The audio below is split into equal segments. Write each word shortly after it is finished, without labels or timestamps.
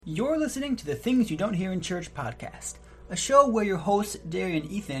You're listening to the Things You Don't Hear in Church podcast, a show where your hosts, Darian and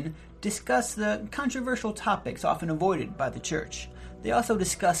Ethan, discuss the controversial topics often avoided by the church. They also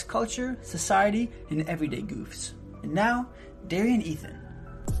discuss culture, society, and everyday goofs. And now, Darian and Ethan.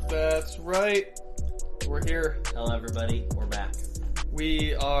 That's right. We're here. Hello, everybody. We're back.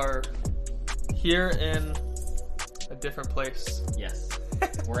 We are here in a different place. Yes.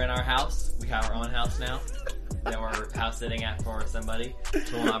 We're in our house. We have our own house now that we're house sitting at for somebody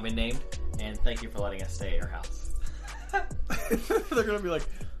who will not be named. And thank you for letting us stay at your house. They're going to be like,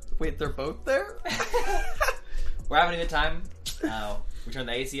 wait, they're both there? We're having a good time. We turned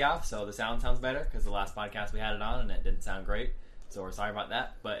the AC off, so the sound sounds better because the last podcast we had it on and it didn't sound great. So we're sorry about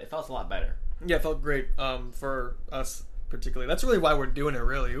that, but it felt a lot better. Yeah, it felt great for us particularly. That's really why we're doing it,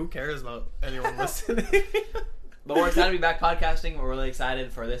 really. Who cares about anyone listening? But we're excited to be back podcasting. We're really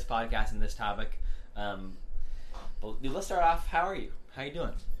excited for this podcast and this topic. But let's start off. How are you? How you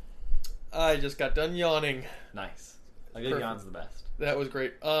doing? I just got done yawning. Nice. A good yawn's the best. That was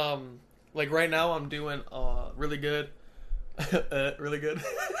great. Like right now I'm doing really good. Really good.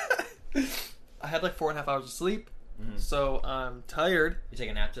 I had like 4.5 hours of sleep, so I'm tired. You take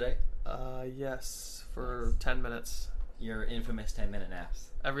a nap today? Yes, for 10 minutes. Your infamous 10-minute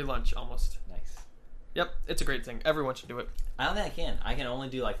naps. Every lunch, almost. Nice. Yep, it's a great thing. Everyone should do it. I don't think I can. I can only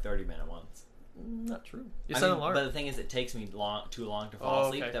do like 30-minute ones. Not true. You set an alarm. But the thing is, it takes me too long to fall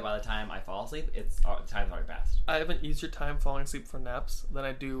asleep. Okay. That by the time I fall asleep, the time's already passed. I have an easier time falling asleep for naps than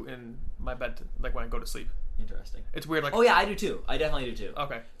I do in my bed, like when I go to sleep. Interesting. It's weird. Like, oh yeah, I do too. I definitely do too.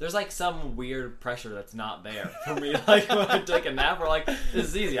 Okay. There's like some weird pressure that's not there for me. Like when I take a nap, or like this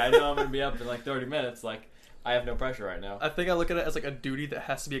is easy. I know I'm gonna be up in like 30 minutes. Like I have no pressure right now. I think I look at it as like a duty that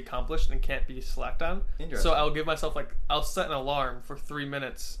has to be accomplished and can't be slacked on. Interesting. So I'll give myself I'll set an alarm for 3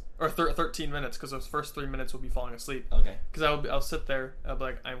 minutes or 13 minutes because those first 3 minutes will be falling asleep. Okay. Because I'll sit there. I'll be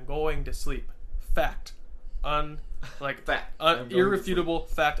like, I'm going to sleep. Fact. Irrefutable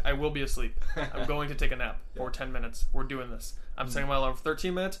fact. I will be asleep. I'm going to take a nap for 10 minutes. We're doing this. I'm setting my alarm for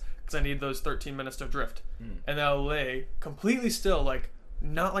 13 minutes because I need those 13 minutes to drift. And then I'll lay completely still, like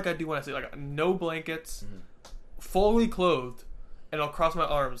not like I do when I sleep, like no blankets, fully clothed, and I'll cross my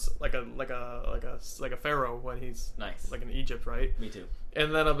arms like a pharaoh when he's nice, like in Egypt, right? Me too.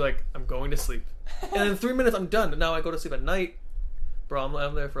 And then I'll be like, I'm going to sleep. And in 3 minutes, I'm done. And now I go to sleep at night. Bro,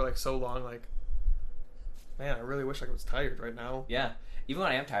 I'm there for like so long. Like, man, I really wish I was tired right now. Yeah. Even when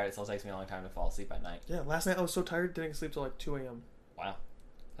I am tired, it still takes me a long time to fall asleep at night. Yeah, last night I was so tired, didn't sleep till like 2 a.m. Wow.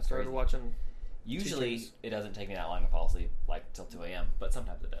 That's Started crazy. watching. Usually, it doesn't take me that long to fall asleep, like till 2 a.m., but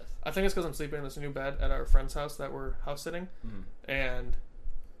sometimes it does. I think it's because I'm sleeping in this new bed at our friend's house that we're house sitting. And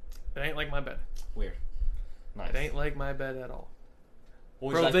it ain't like my bed. Weird. Nice. It ain't like my bed at all.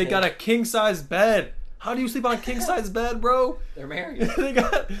 Bro, they got a king-size bed. How do you sleep on a king-size bed, bro? They're married. They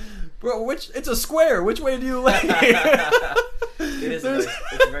got... Bro, it's a square. Which way do you lay? It's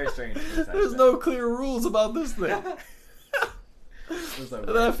very strange. There's no clear rules about this thing. And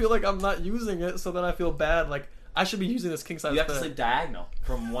then I feel like I'm not using it, so then I feel bad. Like, I should be using this king-size bed. You have to sleep diagonal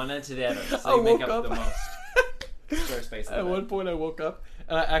from one end to the other, so I you make woke up up. the most square space. At one point I woke up,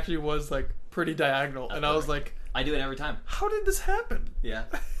 and I actually was, like, pretty diagonal. That's and I was like... I do it every time. How did this happen? Yeah,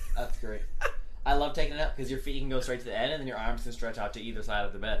 that's great. I love taking it up because your feet can go straight to the end, and then your arms can stretch out to either side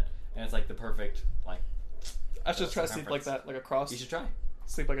of the bed. And it's like the perfect, like... I should try to sleep like that, like a cross. You should try.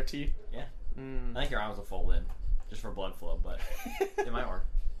 Sleep like a T. Yeah. I think your arms will fold in, just for blood flow, but it might work.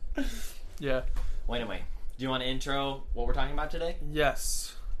 Yeah. Well, anyway, do you want to intro what we're talking about today?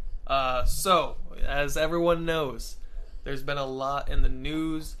 Yes. So, as everyone knows, there's been a lot in the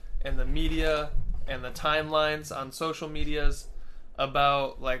news and the media and the timelines on social medias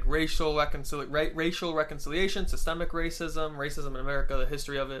about like racial reconciliation, systemic racism in America, the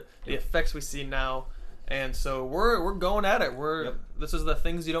history of it, the effects we see now. And so we're going at it. This is the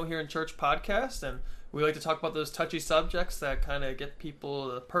Things You Don't Hear in Church podcast, and we like to talk about those touchy subjects that kind of get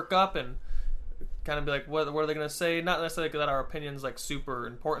people to perk up and kind of be like, what are they going to say? Not necessarily that our opinion's like super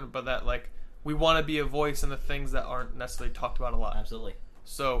important, but that like we want to be a voice in the things that aren't necessarily talked about a lot. Absolutely.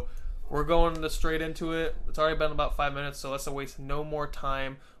 So we're going straight into it. It's already been about 5 minutes, so let's waste no more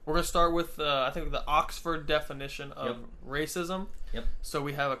time. We're going to start with, I think, the Oxford definition of racism. Yep. So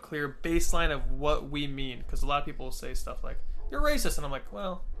we have a clear baseline of what we mean. Because a lot of people will say stuff like, you're racist. And I'm like,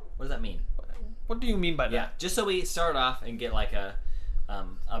 well... What does that mean? What do you mean by that? Yeah, just so we start off and get like a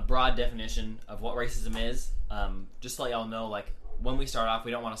broad definition of what racism is, just to let y'all know, like, when we start off,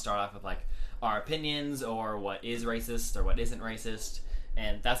 we don't want to start off with, like, our opinions or what is racist or what isn't racist.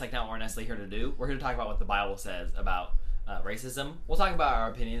 And that's like not what we're necessarily here to do. We're here to talk about what the Bible says about racism. We'll talk about our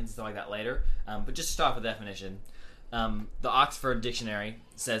opinions and stuff like that later. But just to start off with the definition, The Oxford Dictionary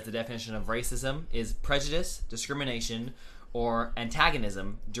says the definition of racism is prejudice, discrimination, or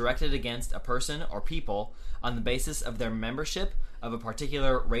antagonism directed against a person or people on the basis of their membership of a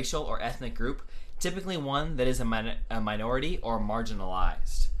particular racial or ethnic group, typically one that is a minority or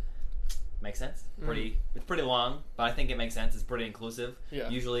marginalized. Make sense? It's pretty long, but I think it makes sense. It's pretty inclusive. Yeah.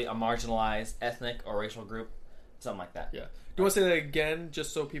 Usually a marginalized ethnic or racial group, something like that. Yeah. Do you want to say that again,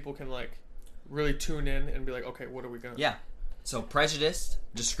 just so people can like really tune in and be like, okay, what are we gonna? Yeah. So prejudice,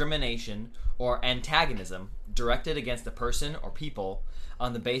 discrimination, or antagonism directed against a person or people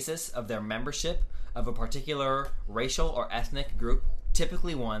on the basis of their membership of a particular racial or ethnic group,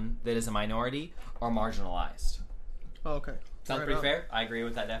 typically one that is a minority or marginalized. Oh, okay. Sounds Right pretty on. fair. I agree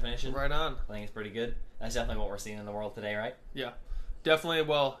with that definition. Right on. I think it's pretty good. That's definitely what we're seeing in the world today, right? Yeah. Definitely.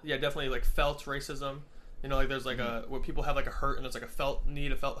 Well, yeah, definitely like felt racism. You know, like there's like where people have like a hurt and there's like a felt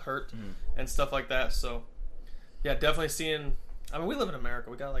need, a felt hurt, and stuff like that. So, yeah, definitely seeing. I mean, we live in America.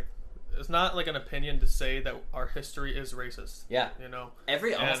 We got like, it's not like an opinion to say that our history is racist. Yeah. You know,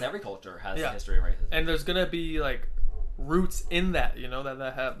 Almost every culture has Yeah. a history of racism. and there's gonna be like roots in that. You know,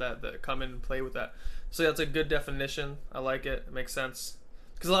 that come in and play with that. So that's a good definition. I like it. It makes sense.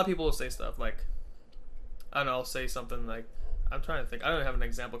 Because a lot of people will say stuff like, I don't know, I'll say something like, I'm trying to think. I don't have an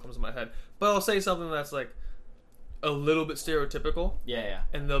example that comes to my head. But I'll say something that's like a little bit stereotypical. Yeah.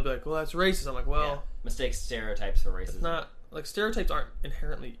 And they'll be like, well, that's racist. I'm like, well, Yeah. Mistakes, stereotypes for racism. it's not. Like, stereotypes aren't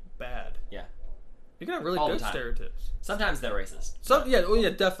inherently bad. Yeah. You can have really All the good time. stereotypes. Sometimes they're racist. Some, yeah,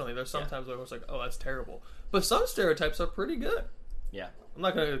 definitely. There's sometimes where it's like, oh, that's terrible. But some stereotypes are pretty good. Yeah. I'm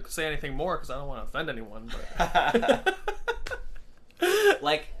not going to say anything more because I don't want to offend anyone. But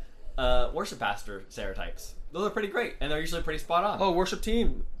Like worship pastor stereotypes. Those are pretty great, and they're usually pretty spot on. oh, worship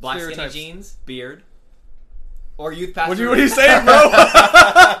team Black skinny stereotypes. jeans, beard, or youth pastor. What are you saying, bro?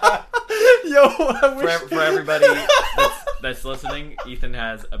 Yo, I wish... For everybody that's listening, Ethan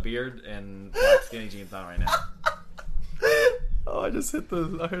has a beard and black skinny jeans on right now. Oh, I just hit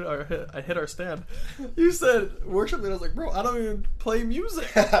I hit our stand. You said worship leader. I was like, bro, I don't even play music.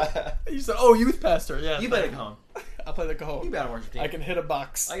 You said, oh, youth pastor. Yeah, You better go home. I'll play the cajon. You better worship team. I can hit a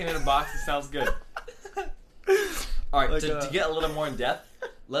box. I can hit a box. It sounds good. All right, Like, to get a little more in depth,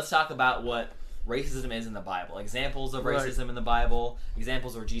 let's talk about what racism is in the Bible. Examples of Right. racism in the Bible,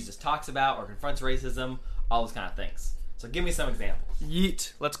 examples where Jesus talks about or confronts racism, all those kind of things. So give me some examples.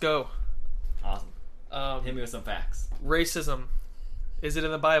 Yeet. Let's go. Awesome. Hit me with some facts. Racism. Is it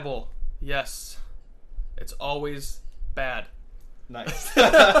in the Bible? Yes. It's always bad. Nice.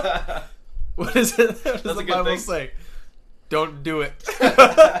 What is it? What does That's the a good Bible thing. say? Don't do it.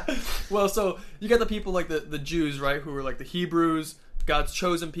 Well, so you got the people like the Jews, right? Who were like the Hebrews, God's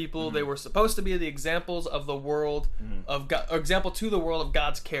chosen people. They were supposed to be the examples of the world of God, or example to the world of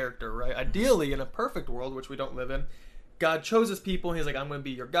God's character, right? Ideally, in a perfect world, which we don't live in, God chose his people. And he's like, I'm going to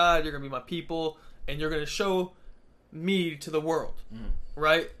be your God. You're going to be my people, and you're going to show me to the world,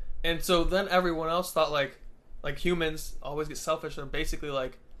 right? And so then everyone else thought like humans always get selfish. They're basically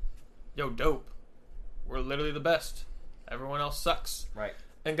like, yo, dope. We're literally the best. Everyone else sucks. Right.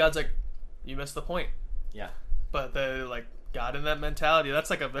 And God's like, you missed the point. Yeah. But they like got in that mentality. That's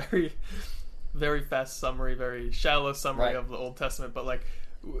like a very, very fast summary, very shallow summary Right. of the Old Testament. But like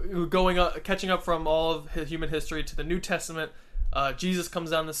catching up from all of human history to the New Testament, Jesus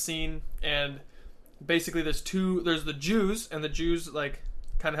comes down the scene, and basically there's the Jews, and the Jews like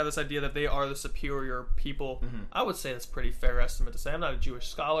kind of have this idea that they are the superior people. I would say that's a pretty fair estimate to say. I'm not a Jewish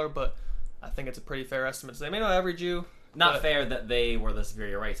scholar, but I think it's a pretty fair estimate to say. Maybe not every Jew. Not but- fair that they were the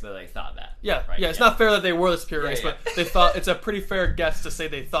superior race, but they thought that. Yeah, Right, yeah. It's yeah. not fair that they were the superior Yeah, race, yeah. but they thought it's a pretty fair guess to say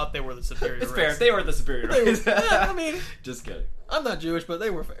they thought they were the superior It's race. fair. They were the superior race. Yeah, I mean, Just kidding. I'm not Jewish, but they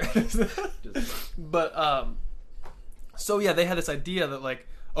were fair. But so yeah, they had this idea that like,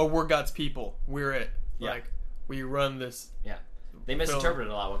 oh, we're God's people, we're it. Yeah. Like, we run this, Yeah. They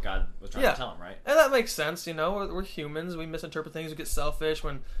misinterpreted a lot what God was trying Yeah. to tell them, right? and that makes sense. You know, we're humans. We misinterpret things. We get selfish.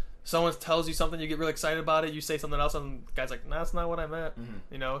 When someone tells you something, you get really excited about it. You say something else, and the guy's like, "Nah, that's not what I meant."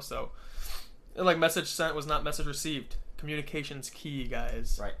 You know, so and like message sent was not message received. Communication's key,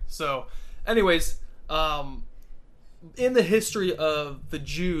 guys. Right. So, anyways, in the history of the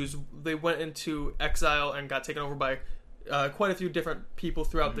Jews, they went into exile and got taken over by quite a few different people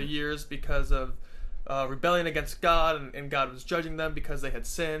throughout the years because of rebellion against God, and God was judging them because they had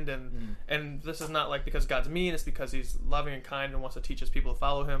sinned. And this is not like because God's mean; it's because He's loving and kind and wants to teach His people to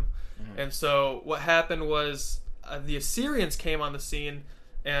follow Him. And so, what happened was the Assyrians came on the scene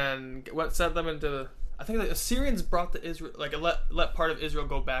and sent them into. I think the Assyrians brought the Israel, like let part of Israel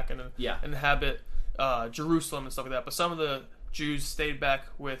go back and Yeah. inhabit Jerusalem and stuff like that. But some of the Jews stayed back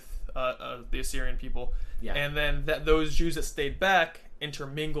with the Assyrian people. Yeah. And then those Jews that stayed back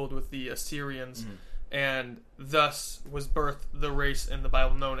intermingled with the Assyrians, and thus was birthed the race in the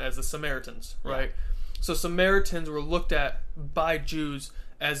Bible known as the Samaritans, right? Yeah. So Samaritans were looked at by Jews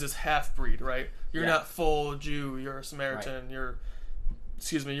as this half-breed, right? You're not full Jew, you're a Samaritan,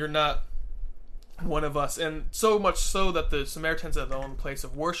 you're not one of us. And so much so that the Samaritans have their own place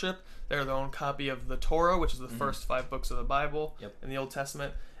of worship. They're their own copy of the Torah, which is the first 5 books of the Bible in the Old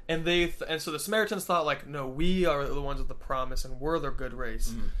Testament. And so the Samaritans thought, like, no, we are the ones with the promise, and we're the good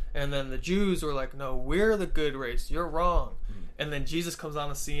race. And then the Jews were like, no, we're the good race. You're wrong. And then Jesus comes on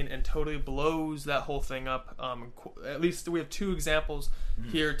the scene and totally blows that whole thing up. At least we have 2 examples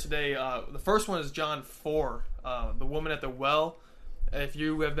here today. The first one is John 4, the woman at the well. If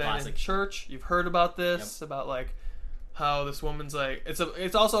you have been in church, you've heard about this, about like how this woman's like,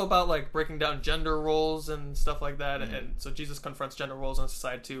 it's also about like breaking down gender roles and stuff like that. And so Jesus confronts gender roles in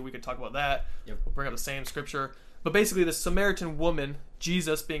society too. We could talk about that. We'll bring up the same scripture. But basically, the Samaritan woman,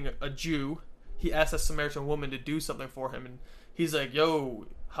 Jesus being a Jew, he asks a Samaritan woman to do something for him, and he's like, "Yo,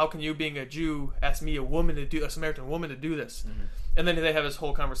 how can you, being a Jew, ask me, a Samaritan woman, to do this?" And then they have this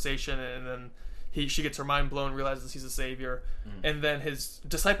whole conversation, and then she gets her mind blown, realizes he's a savior, and then his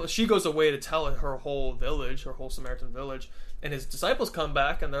disciples, she goes away to tell her whole Samaritan village, and his disciples come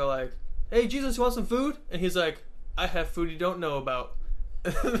back and they're like, "Hey, Jesus, you want some food?" And he's like, "I have food you don't know about."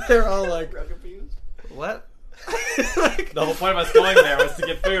 They're all like, confused. What? The whole point of us going there was to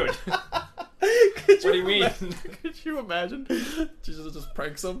get food. What do you mean? Could you imagine? Jesus just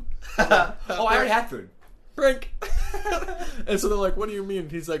pranks them. I already had food. Prank. And so they're like, "What do you mean?"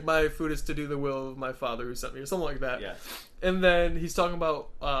 He's like, "My food is to do the will of my Father who sent me," or something like that. Yeah. And then he's talking about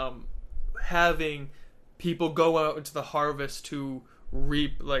having people go out into the harvest to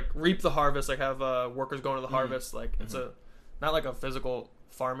reap the harvest, like have workers go into the harvest. Like it's not like a physical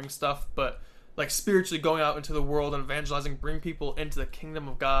farming stuff, but like spiritually going out into the world and evangelizing, bring people into the kingdom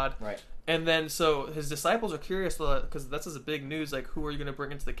of God. Right. And then so his disciples are curious because that's a big news. Like, who are you going to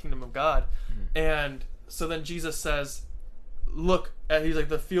bring into the kingdom of God? And so then Jesus says, "Look," he's like,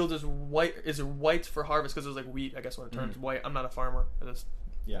 "the field is white for harvest," because it was like wheat, I guess, when it turns white. I'm not a farmer. I just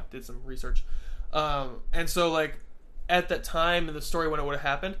did some research. And so like at that time in the story when it would have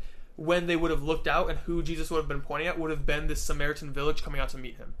happened, when they would have looked out and who Jesus would have been pointing at would have been this Samaritan village coming out to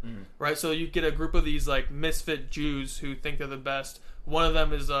meet him. Right? So you get a group of these like misfit Jews who think they're the best. One of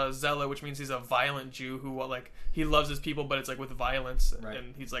them is a zealot, which means he's a violent Jew who like he loves his people, but it's like with violence. Right.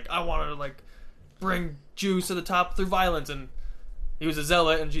 And he's like, "I want to like bring Jews to the top through violence." And he was a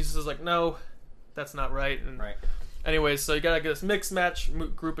zealot, and Jesus is like, "No, that's not right." And anyways, so you gotta get this mixed match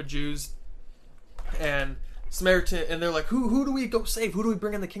group of Jews and Samaritan, and they're like, who do we go save? Who do we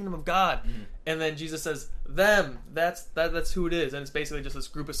bring in the kingdom of God? And then Jesus says, "Them." That's who it is, and it's basically just this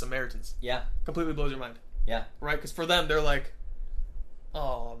group of Samaritans. Yeah. Completely blows your mind. Yeah. Right? Because for them, they're like,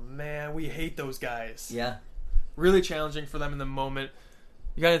 "Oh man, we hate those guys." Yeah. Really challenging for them in the moment.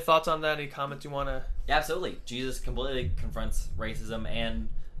 You got any thoughts on that? Any comments you want to? Yeah, absolutely. Jesus completely confronts racism and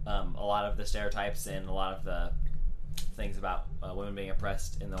a lot of the stereotypes and a lot of the things about women being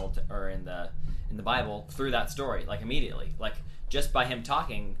oppressed in the Bible through that story, like immediately, like just by him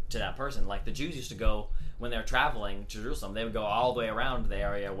talking to that person. Like the Jews used to go when they're traveling to Jerusalem, they would go all the way around the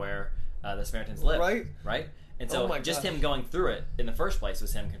area where the Samaritans lived, right? And so just him going through it in the first place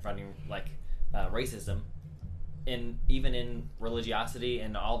was him confronting like racism, even in religiosity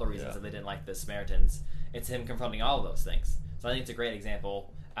and all the reasons that they didn't like the Samaritans. It's him confronting all of those things. So I think it's a great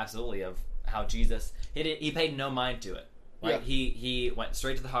example, absolutely, of how Jesus he paid no mind to it. Right? Yeah. He went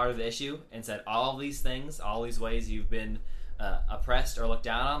straight to the heart of the issue and said, all these things, all these ways you've been oppressed or looked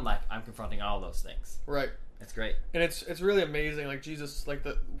down on, like I'm confronting all those things. Right. It's great. And it's really amazing. Like Jesus,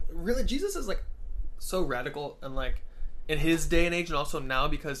 Jesus is like so radical and like in his day and age and also now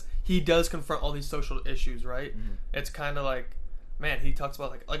because he does confront all these social issues. Right. It's kind of like, man, he talks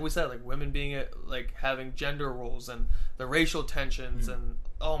about like we said, like women being like having gender roles and the racial tensions and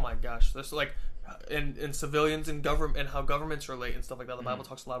oh my gosh, there's like in civilians and government and how governments relate and stuff like that. The Bible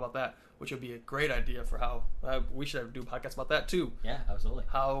talks a lot about that, which would be a great idea for how we should do podcasts about that too. Yeah, absolutely.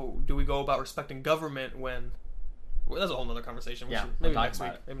 How do we go about respecting government when? Well, that's a whole other conversation. Maybe next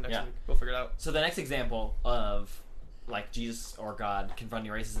week. Maybe next week we'll figure it out. So the next example of like Jesus or God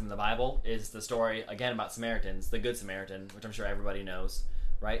confronting racism in the Bible is the story again about Samaritans, the Good Samaritan, which I'm sure everybody knows,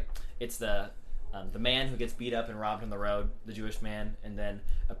 right? It's the man who gets beat up and robbed on the road, the Jewish man, and then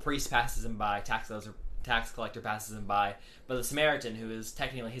a priest passes him by, tax collector passes him by, but the Samaritan, who is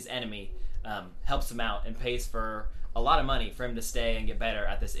technically his enemy, helps him out and pays for a lot of money for him to stay and get better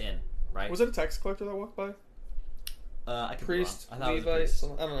at this inn, right? Was it a tax collector that walked by? I could Priest, be wrong. I thought it was a Levite, priest.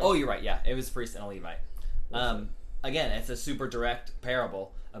 I don't know. Oh, you're right. Yeah, it was a priest and a Levite. Again, it's a super direct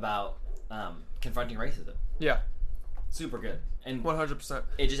parable about confronting racism. Yeah, Super good, and 100%.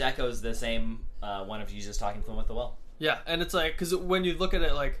 it just echoes the same one of Jesus talking to him with the well. Yeah, and it's like, because when you look at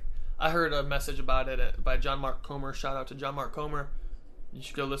it, like, I heard a message about it by John Mark Comer. Shout out to John Mark Comer. You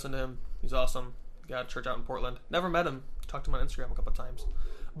should go listen to him. He's awesome. He got a church out in Portland. Never met him. Talked to him on Instagram a couple of times.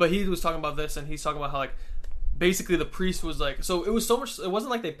 But he was talking about this, and he's talking about how, like, basically the priest was like, so it was so much, it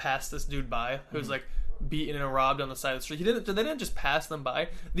wasn't like they passed this dude by who was like beaten and robbed on the side of the street. They didn't just pass them by.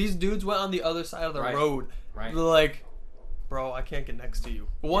 These dudes went on the other side of the road. Right. They're like, bro, I can't get next to you.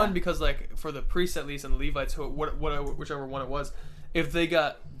 One, Yeah. because like for the priests at least and the Levites, whichever one it was, if they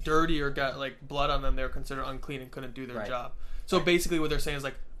got dirty or got like blood on them, they were considered unclean and couldn't do their job. So basically, what they're saying is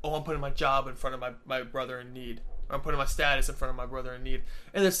like, oh, I'm putting my job in front of my brother in need. Or I'm putting my status in front of my brother in need.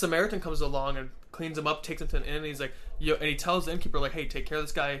 And the Samaritan comes along and cleans him up, takes him to an inn, and he's like, yo, and he tells the innkeeper like, hey, take care of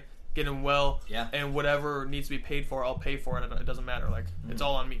this guy, get him well, and whatever needs to be paid for, I'll pay for it. It doesn't matter. Like, it's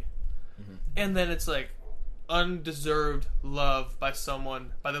all on me. And then it's like undeserved love by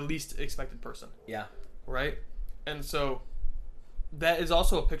the least expected person. Yeah. Right? And so that is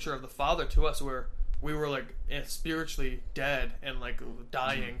also a picture of the Father to us, where we were like spiritually dead and like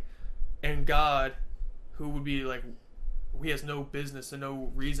dying, and God, who would be like, he has no business and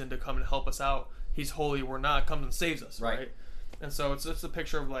no reason to come and help us out. He's holy, we're not, comes and saves us, right? And so it's just a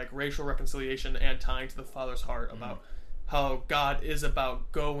picture of like racial reconciliation and tying to the Father's heart about how God is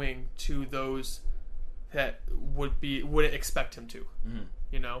about going to those that wouldn't expect him to,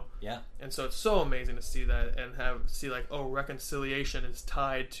 you know? Yeah. And so it's so amazing to see that and see like, oh, reconciliation is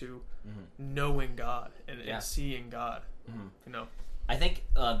tied to knowing God and seeing God, you know? I think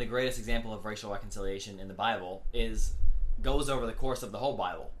the greatest example of racial reconciliation in the Bible goes over the course of the whole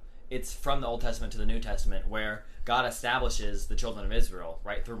Bible. It's from the Old Testament to the New Testament, where God establishes the children of Israel,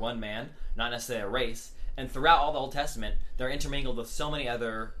 right, through one man, not necessarily a race. And throughout all the Old Testament, they're intermingled with so many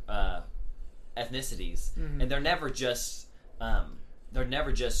other ethnicities, and they're never just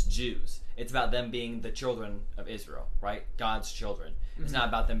Jews. It's about them being the children of Israel, right? God's children. It's not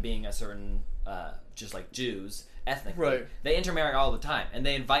about them being a certain, just like Jews, ethnically. Right. They intermarry all the time, and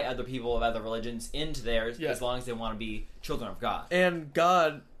they invite other people of other religions into theirs as long as they want to be children of God. And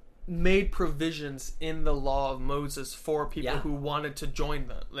God made provisions in the law of Moses for people who wanted to join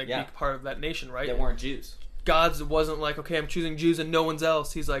them, like be part of that nation, right? They weren't Jews. God wasn't like, okay, I'm choosing Jews and no one's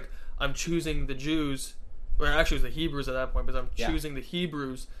else. He's like, I'm choosing the Jews, or actually it was the Hebrews at that point, but I'm choosing the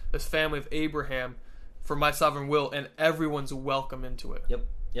Hebrews, this family of Abraham, for my sovereign will, and everyone's welcome into it.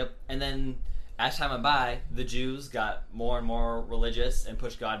 Yep. And then as time went by, the Jews got more and more religious and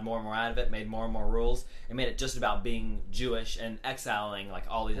pushed God more and more out of it, made more and more rules, and made it just about being Jewish and exiling like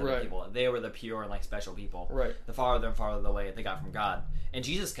all these other people. They were the pure and like special people. Right. The farther and farther away they got from God. And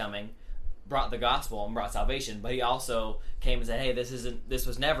Jesus coming brought the gospel and brought salvation, but he also came and said, hey, this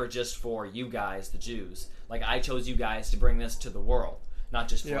was never just for you guys, the Jews. Like, I chose you guys to bring this to the world, not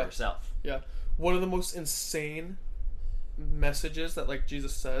just for yourself. Yeah. One of the most insane messages that like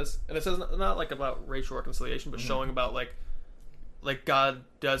Jesus says, and it says not like about racial reconciliation, but showing about like God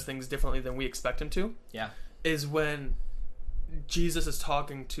does things differently than we expect him to, is when Jesus is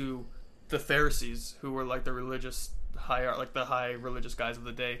talking to the Pharisees, who were like the high religious guys of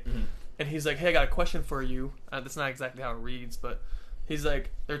the day. And he's like, hey, I got a question for you. That's not exactly how it reads, but he's like,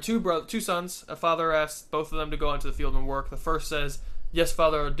 there are two sons. A father asks both of them to go into the field and work. The first says, yes,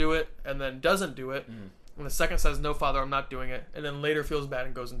 Father, I'll do it, and then doesn't do it. And the second says, no, Father, I'm not doing it, and then later feels bad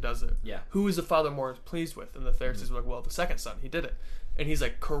and goes and does it. Yeah. Who is the father more pleased with? And the Pharisees were like, well, the second son, he did it. And he's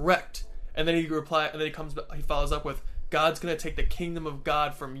like, correct. And then he follows up with, God's going to take the kingdom of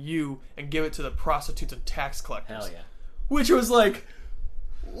God from you and give it to the prostitutes and tax collectors. Hell yeah. Which was like,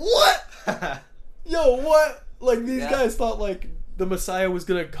 what? Yo, what? Like, these guys thought, like, the Messiah was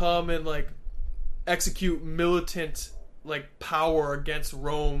gonna come and, like, execute militant, like, power against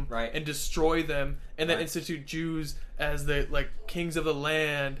Rome and destroy them, and then institute Jews as the, like, kings of the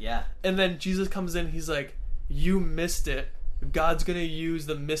land. Yeah. And then Jesus comes in, he's like, you missed it. God's gonna use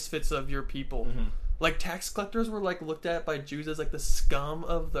the misfits of your people. Like, tax collectors were, like, looked at by Jews as, like, the scum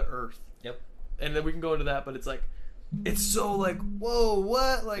of the earth. Yep. And then we can go into that, but it's like, it's so like, whoa,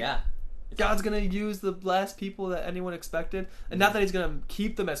 what? Like, God's going to use the last people that anyone expected. And not that he's going to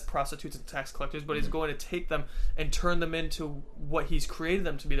keep them as prostitutes and tax collectors, but he's going to take them and turn them into what he's created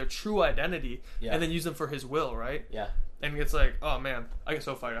them to be, their true identity, and then use them for his will, right? Yeah. And it's like, oh man, I get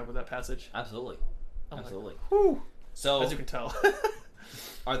so fired up with that passage. Absolutely. Absolutely. Like, whew. So, as you can tell.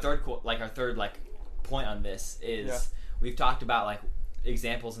 our third point on this is we've talked about like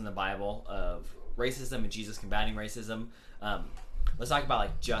examples in the Bible of racism and Jesus combating racism, let's talk about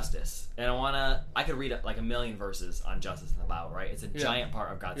like justice. And I could read like a million verses on justice in the Bible, right? It's a giant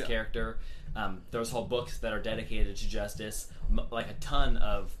part of God's character. There's whole books that are dedicated to justice. Like a ton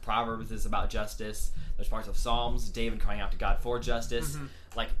of Proverbs is about justice. There's parts of Psalms, David crying out to God for justice.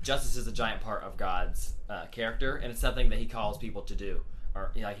 Like justice is a giant part of God's character, and it's something that He calls people to do,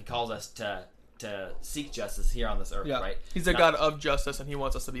 or like He calls us to seek justice here on this earth, right? He's a God of justice, and He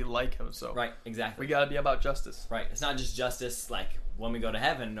wants us to be like Him. So right, exactly. We got to be about justice. Right. It's not just justice like when we go to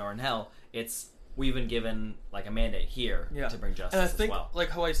heaven or in hell. It's we've been given like a mandate here to bring justice. And I think as well. like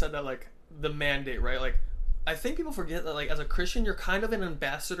how I said that, like the mandate, right? Like I think people forget that like as a Christian, you're kind of an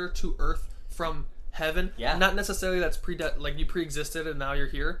ambassador to earth from heaven. Yeah. Not necessarily that's like you pre-existed and now you're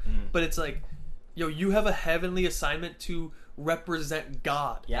here, but it's like, you have a heavenly assignment to represent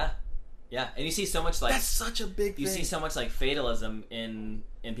God. Yeah. Yeah, and you see so much like that's such a big thing. You see so much like fatalism in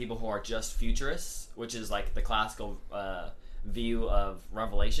people who are just futurists, which is like the classical view of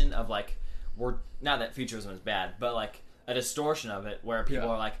Revelation of like we're not that futurism is bad, but like a distortion of it where people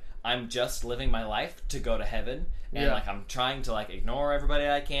are like, I'm just living my life to go to heaven, and like I'm trying to like ignore everybody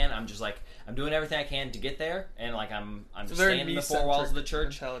I can. I'm just like I'm doing everything I can to get there, and like I'm just staying in the four walls of the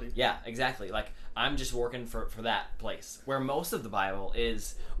church. Mentality. Yeah, exactly. Like I'm just working for that place. Where most of the Bible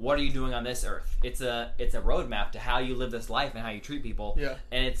is, what are you doing on this earth? It's a roadmap to how you live this life and how you treat people. Yeah.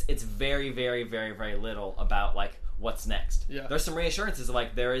 And it's very, very, very, very little about like what's next. Yeah. There's some reassurances of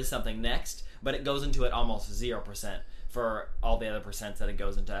like there is something next, but it goes into it almost 0% for all the other percents that it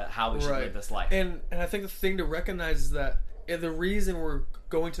goes into how we should live this life. And I think the thing to recognize is that the reason we're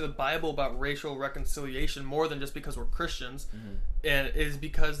going to the Bible about racial reconciliation more than just because we're Christians, and is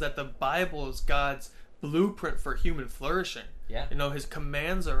because that the Bible is God's blueprint for human flourishing. Yeah. His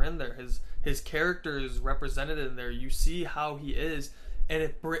commands are in there. His character is represented in there. You see how He is,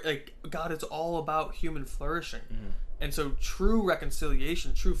 and God is all about human flourishing. And so true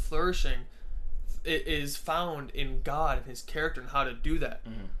reconciliation, true flourishing, it is found in God and His character and how to do that.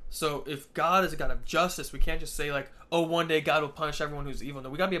 So if God is a God of justice, we can't just say like, oh, one day God will punish everyone who's evil. No,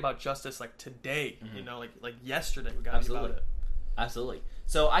 we gotta be about justice like today. Like yesterday we gotta be about it. Absolutely.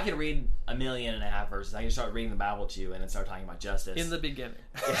 So I could read 1.5 million verses. I can start reading the Bible to you and then start talking about justice. In the beginning.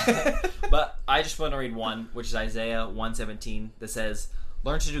 But I just want to read one, which is Isaiah 1:17, that says,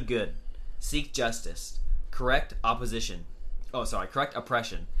 learn to do good, seek justice, correct oppression,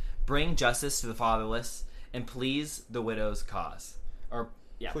 bring justice to the fatherless, and please the widow's cause.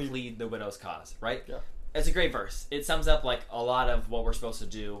 Plead the widow's cause, right? Yeah. It's a great verse. It sums up like a lot of what we're supposed to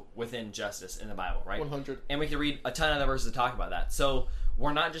do within justice in the Bible, right? 100. And we can read a ton of other verses to talk about that. So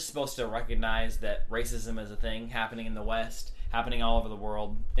we're not just supposed to recognize that racism is a thing happening in the West, happening all over the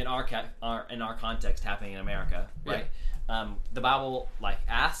world, in our context, happening in America, right? Yeah. The Bible like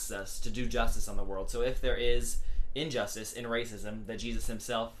asks us to do justice on the world. So if there is injustice in racism that Jesus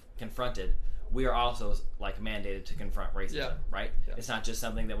Himself confronted, we are also like mandated to confront racism, right? Yeah. It's not just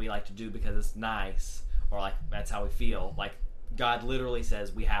something that we like to do because it's nice or like that's how we feel. Like God literally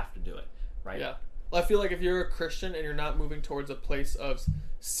says we have to do it, right? Yeah. Well, I feel like if you're a Christian and you're not moving towards a place of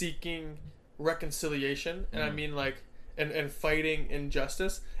seeking reconciliation, and I mean like and fighting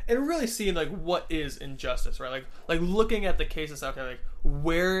injustice, and really seeing like what is injustice, right? Like looking at the cases out there, like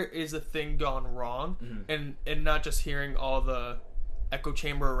where is the thing gone wrong, and not just hearing all the echo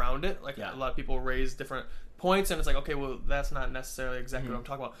chamber around it. Like a lot of people raise different points, and it's like, okay, well, that's not necessarily exactly what I'm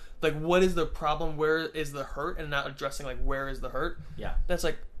talking about. Like, what is the problem? Where is the hurt? And not addressing like where is the hurt. Yeah, that's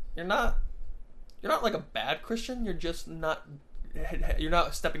like you're not like a bad Christian. You're just not. You're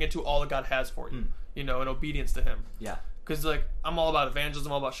not stepping into all that God has for you. In obedience to Him. Yeah. Because like I'm all about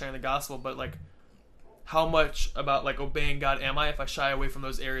evangelism, all about sharing the gospel, but like, how much about like obeying God am I if I shy away from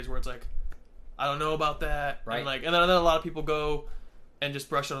those areas where it's like, I don't know about that, right? And then a lot of people go and just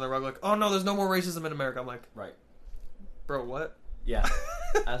brush it on the rug, like, oh no, there's no more racism in America. I'm like, right, bro, what? Yeah,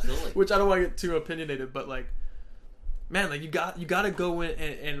 absolutely. Which I don't want to get too opinionated, but like, man, like you got to go in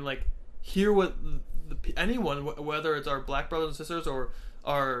and like hear what anyone, whether it's our black brothers and sisters or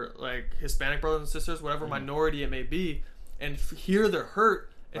our like Hispanic brothers and sisters, whatever minority it may be, and hear their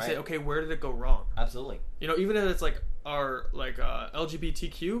hurt and say, okay, where did it go wrong? Absolutely. Even if it's like our like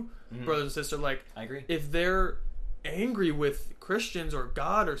LGBTQ brothers and sisters, like I agree. If they're angry with Christians or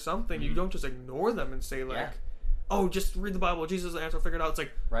God or something, you don't just ignore them and say like, oh, just read the Bible, Jesus is the answer, figure it out. It's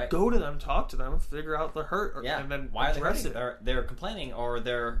like, go to them, talk to them, figure out the hurt, and then why address are they hurting? They're complaining, or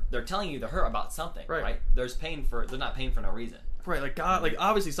they're telling you the hurt about something, right? There's not pain for no reason. Right, like God, like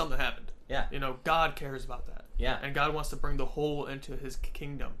obviously something happened. Yeah. God cares about that. Yeah. And God wants to bring the whole into His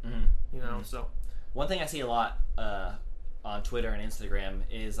kingdom. So. One thing I see a lot on Twitter and Instagram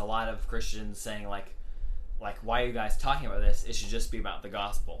is a lot of Christians saying like why are you guys talking about this? It should just be about the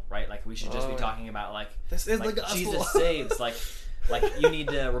gospel, right? Like we should just be talking about like this is like the gospel. Jesus saves, like you need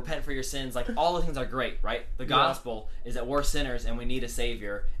to repent for your sins. Like all the things are great, right? The gospel is that we're sinners and we need a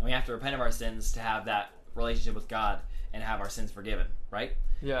savior, and we have to repent of our sins to have that relationship with God and have our sins forgiven, right?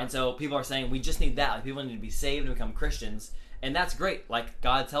 Yeah. And so people are saying we just need that. Like people need to be saved and become Christians, and that's great. Like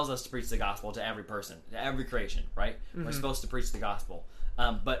God tells us to preach the gospel to every person, to every creation, right? We're supposed to preach the gospel.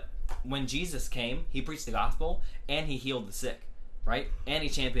 But when Jesus came, he preached the gospel and he healed the sick, right? And he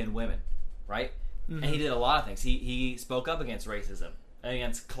championed women, right? And he did a lot of things. He spoke up against racism,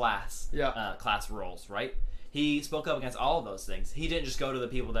 against class roles, right? He spoke up against all of those things. He didn't just go to the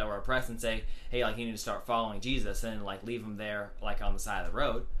people that were oppressed and say, hey, like, you need to start following Jesus, and like leave them there like on the side of the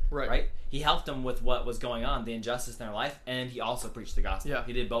road, right? He helped them with what was going on, the injustice in their life, and he also preached the gospel.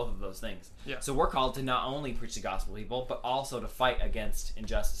 He did both of those things. So we're called to not only preach the gospel to people, but also to fight against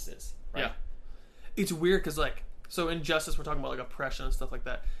injustices, right? It's weird because like, so injustice, we're talking about like oppression and stuff like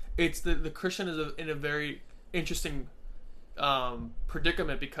that. It's the Christian is in a very interesting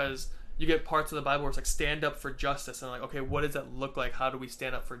predicament, because you get parts of the Bible where it's like stand up for justice, and like, okay, what does that look like? How do we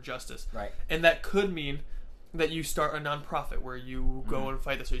stand up for justice? Right. And that could mean that you start a nonprofit where you go and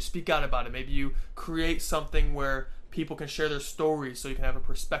fight this, or you speak out about it. Maybe you create something where people can share their stories, so you can have a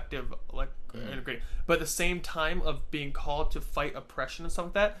perspective, like integrate. But at the same time of being called to fight oppression and stuff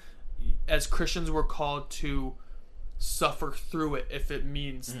like that, as Christians, we're called to suffer through it if it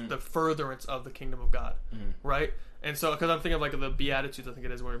means the furtherance of the kingdom of God, right? And so, because I'm thinking of like the Beatitudes, I think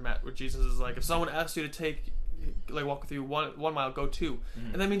it is, where Jesus is like, if someone asks you to walk with you one mile, go 2.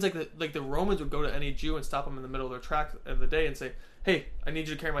 And that means like the Romans would go to any Jew and stop them in the middle of their track of the day and say, hey, I need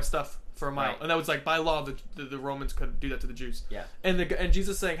you to carry my stuff for a mile. Right. And that was like, by law, the Romans could do that to the Jews. Yeah. And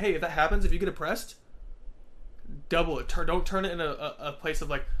Jesus saying, hey, if that happens, if you get oppressed, double it. Don't turn it in a place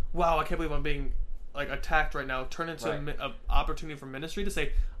of like, wow, I can't believe I'm being like attacked right now. Turn it into an opportunity for ministry to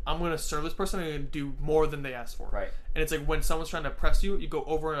say, I'm going to serve this person and I'm going to do more than they asked for. Right. And it's like when someone's trying to oppress you, you go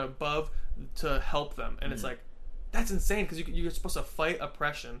over and above to help them. And it's like, that's insane, because you're supposed to fight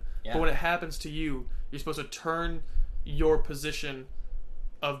oppression. Yeah. But when it happens to you, you're supposed to turn your position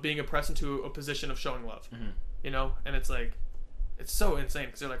of being oppressed into a position of showing love. You know? And it's like, it's so insane,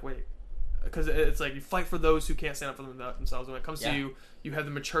 because you're like, wait. Because it's like you fight for those who can't stand up for themselves. When it comes to you, you have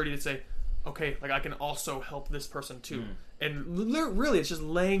the maturity to say, okay, like I can also help this person too. And really, it's just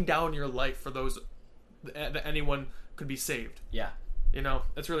laying down your life for those that anyone could be saved. Yeah. You know,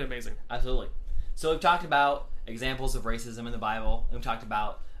 it's really amazing. Absolutely. So we've talked about examples of racism in the Bible. We've talked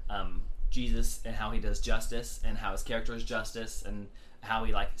about Jesus and how he does justice, and how his character is justice, and how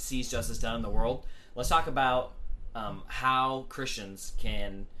he like sees justice done in the world. Let's talk about how Christians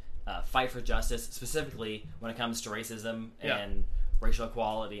can fight for justice, specifically when it comes to racism and racial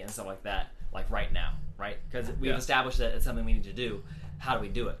equality and stuff like that, like right now, right? Because we've established that it's something we need to do. How do we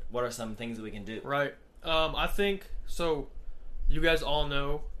do it? What are some things that we can do? Right. I think, so you guys all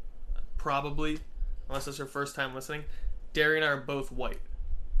know, probably, unless it's your first time listening, Derry and I are both white.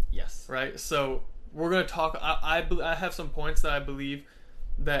 Yes. Right? So we're going to talk, I have some points that I believe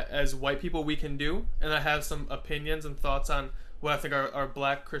that as white people we can do, and I have some opinions and thoughts on what I think our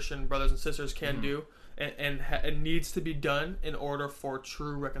black Christian brothers and sisters can do, and it needs to be done in order for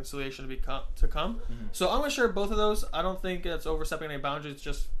true reconciliation to come. So I'm going to share both of those. I don't think it's overstepping any boundaries, it's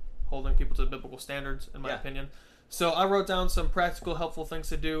just holding people to biblical standards, in my opinion. So I wrote down some practical, helpful things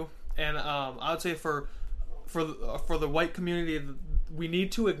to do, and I would say for the white community, we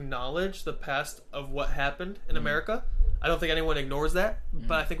need to acknowledge the past of what happened in America. I don't think anyone ignores that,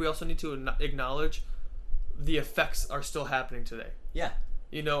 but I think we also need to acknowledge the effects are still happening today. Yeah.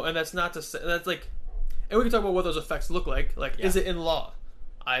 You know, and that's not to say, that's like, and we can talk about what those effects look like. Like, is it in law?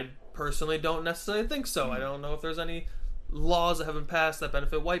 I personally don't necessarily think so. I don't know if there's any laws that have been passed that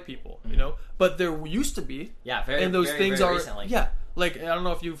benefit white people, you know? But there used to be. Yeah, very, and those very, things very are, recently. yeah. Like, I don't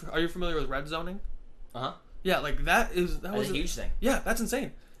know if are you familiar with red zoning? Uh-huh. Yeah, like that was a huge thing. Yeah, that's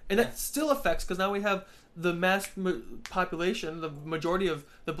insane. And that still affects, because now we have the mass population, the majority of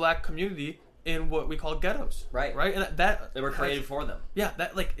the black community in what we call ghettos. Right. Right? And that they were created for them. Yeah,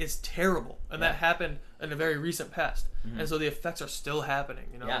 that like is terrible. And that happened in a very recent past. And so the effects are still happening,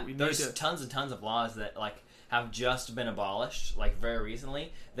 you know. Yeah, there's tons and tons of laws that like have just been abolished, like very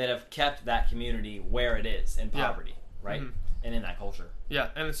recently, that have kept that community where it is in poverty, right? And in that culture. Yeah,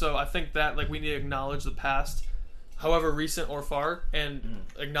 and so I think that like we need to acknowledge the past, however recent or far, and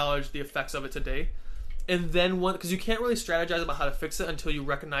acknowledge the effects of it today. And then because you can't really strategize about how to fix it until you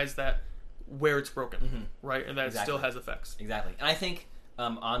recognize that where it's broken, right? And that it still has effects. Exactly. And I think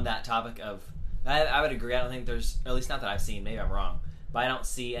on that topic of I would agree. I don't think there's, at least not that I've seen, maybe I'm wrong, but I don't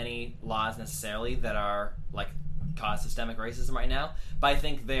see any laws necessarily that are like cause systemic racism right now. But I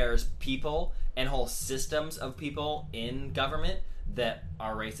think there's people and whole systems of people in government that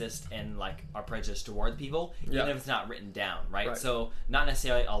are racist and like are prejudiced toward people, even if it's not written down, right? So not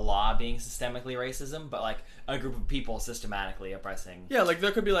necessarily a law being systemically racism, but like a group of people systematically oppressing. Yeah, like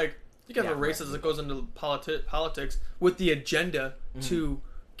there could be like you can have a racist that goes into politics with the agenda to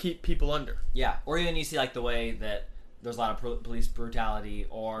keep people under. Yeah, or even you see like the way that there's a lot of police brutality,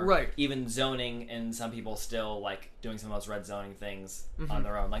 or even zoning, and some people still like doing some of those red zoning things on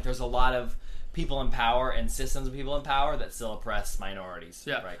their own. Like there's a lot of people in power and systems of people in power that still oppress minorities.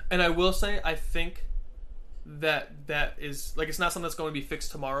 Yeah, right. And I will say, I think that is like it's not something that's going to be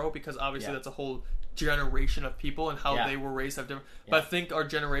fixed tomorrow, because obviously that's a whole generation of people and how they were raised have different. But I think our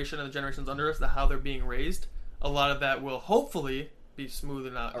generation and the generations under us, how they're being raised, a lot of that will hopefully be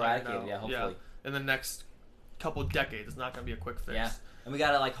smoothed out, eradicated. Yeah, hopefully in the next couple decades. It's not going to be a quick fix. Yeah. And we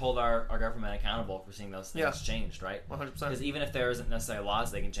gotta like hold our government accountable for seeing those things changed, right? 100%. Because even if there isn't necessarily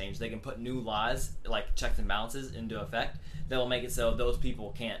laws they can change, they can put new laws, like checks and balances, into effect that will make it so those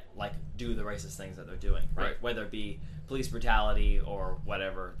people can't like do the racist things that they're doing, right? Whether it be police brutality or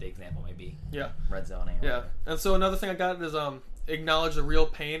whatever the example may be. Yeah. Red zoning. Yeah. And so another thing I got is acknowledge the real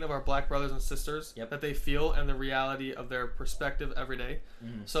pain of our black brothers and sisters that they feel and the reality of their perspective every day.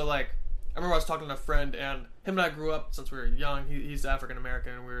 So like, I remember I was talking to a friend, and him and I grew up since we were young. He's African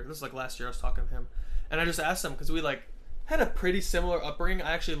American, and this is like last year I was talking to him, and I just asked him, because we like had a pretty similar upbringing.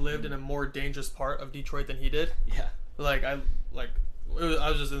 I actually lived in a more dangerous part of Detroit than he did. Yeah. Like I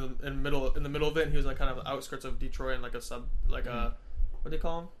was just in the middle of it, and he was like kind of the outskirts of Detroit, and like a a what do you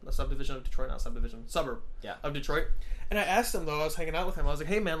call them? A subdivision of Detroit, not subdivision, suburb. Of Detroit. And I asked him though, I was hanging out with him. I was like,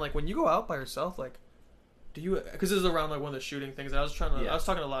 hey man, like when you go out by yourself, like, do you? Because this is around like one of the shooting things. And I was trying to. I was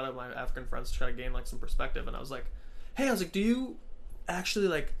talking to a lot of my African friends to try to gain like some perspective. And I was like, "Hey, do you actually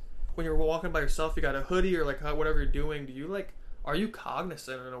like when you're walking by yourself, you got a hoodie or like whatever you're doing? Do you like? Are you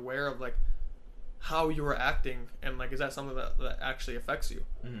cognizant and aware of like how you were acting? And like, is that something that actually affects you?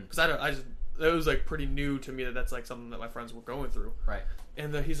 Because it was like pretty new to me that's like something that my friends were going through. Right.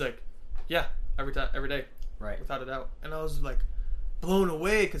 And he's like, yeah, every day. Right. Without a doubt. And I was like blown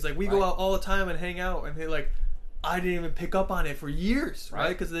away, because like we go out all the time and hang out, and I didn't even pick up on it for years, right?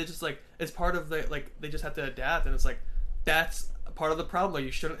 Because they just like it's part of the like they just have to adapt, and it's like that's part of the problem. Like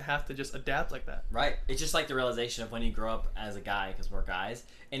you shouldn't have to just adapt like that, right? It's just like the realization of when you grow up as a guy, because we're guys,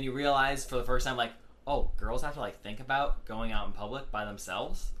 and you realize for the first time like, oh, girls have to like think about going out in public by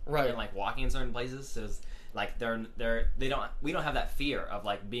themselves, right? And like walking in certain places, because like we don't have that fear of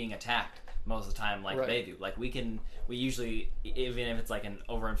like being attacked most of the time like they do. Like we usually, even if it's like an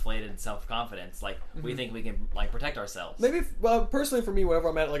overinflated self-confidence, like we think we can like protect ourselves. Maybe personally for me, whenever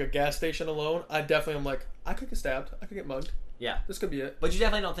I'm at like a gas station alone, I definitely am like, I could get stabbed, I could get mugged, this could be it. But you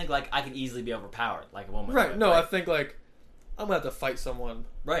definitely don't think like I could easily be overpowered like a woman, right? No, I think like I'm gonna have to fight someone,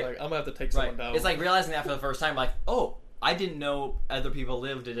 right? Like I'm gonna have to take someone down. It's like realizing that for the first time, like, oh, I didn't know other people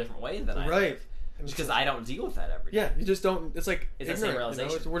lived a different way than I live. Just because I don't deal with that every day. Yeah, you just don't. It's like it's ignorant. That same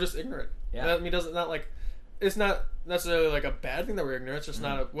realization. We're just ignorant. Yeah, I mean, it's not necessarily like a bad thing that we're ignorant. It's just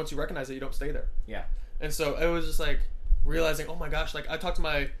not. Once you recognize it, you don't stay there. Yeah. And so it was just like realizing, oh my gosh, like I talked to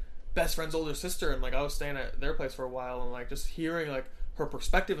my best friend's older sister, and like I was staying at their place for a while, and like just hearing like her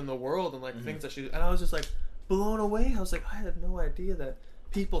perspective in the world and like things that and I was just like blown away. I was like, I had no idea that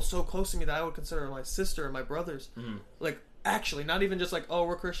people so close to me that I would consider my sister and my brothers, like. Actually, not even just like, oh,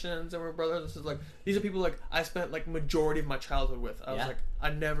 we're Christians and we're brothers. This is like, these are people like I spent like majority of my childhood with. I was like,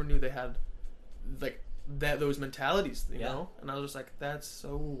 I never knew they had like those mentalities, you know. And I was just like, that's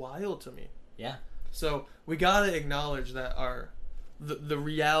so wild to me. Yeah. So we gotta acknowledge that the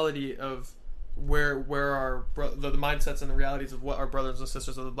reality of where our the mindsets and the realities of what our brothers and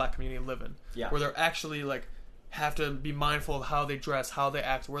sisters of the black community live in. Yeah. Where they're actually like have to be mindful of how they dress, how they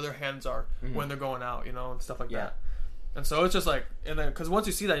act, where their hands are when they're going out, you know, and stuff like that. And so it's just like, and then because once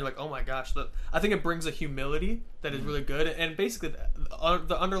you see that, you're like, oh my gosh, I think it brings a humility that is really good. And basically,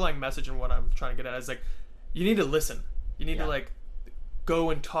 the underlying message and what I'm trying to get at is like, you need to listen. You need to like go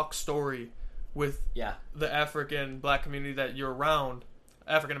and talk story with the African black community that you're around,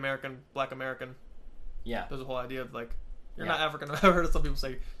 African American, Black American. Yeah, there's a whole idea of like, you're not African. I've heard some people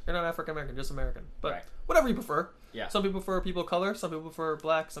say you're not African American, just American. But whatever you prefer. Yeah. Some people prefer people of color. Some people prefer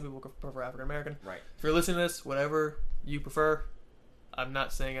black. Some people prefer African American. Right. If you're listening to this, whatever you prefer, I'm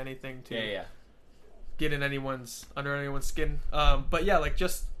not saying anything to get in under anyone's skin. But yeah, like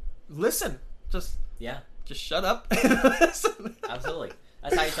just listen. Just shut up. Absolutely.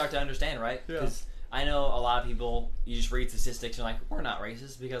 That's how you start to understand, right? Yeah. Because I know a lot of people, you just read statistics and you're like, we're not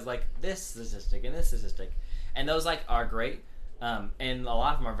racist because like this statistic and this statistic. And those like are great. And a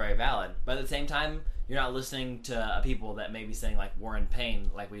lot of them are very valid. But at the same time, you're not listening to people that may be saying like, we're in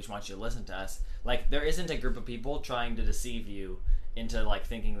pain, like we just want you to listen to us. Like there isn't a group of people trying to deceive you into like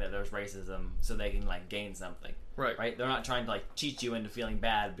thinking that there's racism so they can like gain something. Right? They're not trying to like cheat you into feeling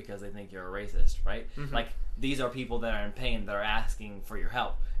bad because they think you're a racist, right? Mm-hmm. Like these are people that are in pain that are asking for your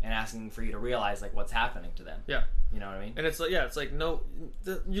help and asking for you to realize like what's happening to them. Yeah. You know what I mean? And it's like, yeah, it's like, no,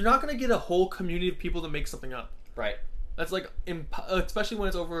 you're not going to get a whole community of people to make something up. Right. That's like, especially when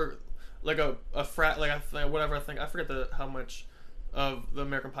it's over like a frat, like whatever, I think, I forget how much of the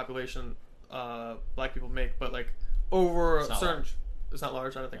American population black people make, but like over a certain, large. It's not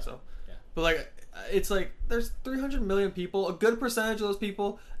large, I don't think so. Yeah. But like, it's like, there's 300 million people, a good percentage of those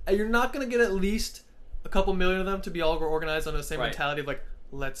people, and you're not going to get at least a couple million of them to be all organized under the same mentality of like,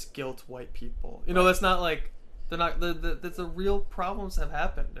 let's guilt white people. You know, that's not like, they're not, the real problems have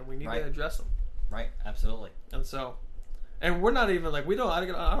happened and we need to address them. Right, absolutely. And so, and we're not even like,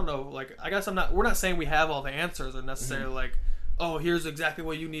 I don't know, like, I guess we're not saying we have all the answers or necessarily like, oh, here's exactly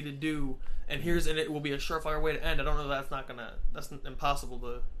what you need to do and it will be a surefire way to end. I don't know, that's impossible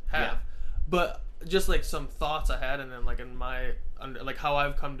to have. Yeah. But just like some thoughts I had, and then like in my, like how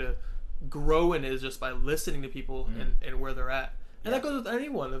I've come to grow in is just by listening to people and where they're at. And that goes with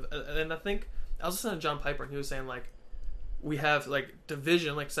anyone. And I think I was listening to John Piper, and he was saying like we have like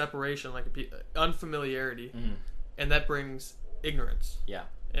division, like separation, like unfamiliarity, and that brings ignorance. Yeah.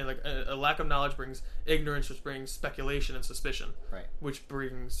 And like a lack of knowledge brings ignorance, which brings speculation and suspicion. Right. Which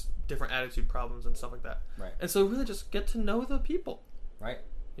brings different attitude problems and stuff like that. Right. And so really just get to know the people. Right.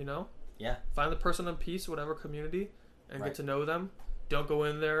 You know? Yeah. Find the person in peace, whatever community, and get to know them. Don't go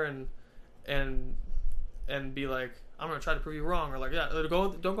in there and be like, I'm gonna try to prove you wrong, or like,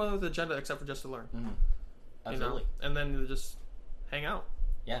 don't go in with the agenda except for just to learn. Mm-hmm. Absolutely. You know? And then just hang out.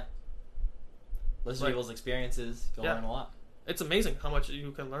 Yeah. Listen to people's experiences. You'll learn a lot. It's amazing how much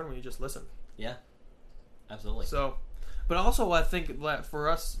you can learn when you just listen. Yeah. Absolutely. So, but also I think that for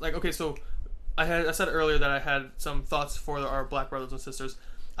us, like, okay, so I said earlier that I had some thoughts for our black brothers and sisters.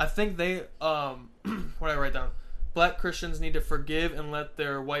 I think they, what did I write down? Black Christians need to forgive and let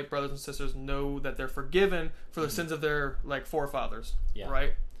their white brothers and sisters know that they're forgiven for the sins of their, like, forefathers. Yeah.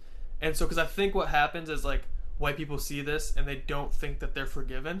 Right? And so, because I think what happens is, like, white people see this and they don't think that they're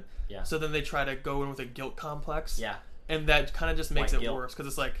forgiven. Yeah. So then they try to go in with a guilt complex. Yeah. And that kind of just makes it worse. Because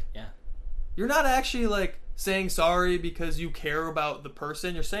it's like, you're not actually, like, saying sorry because you care about the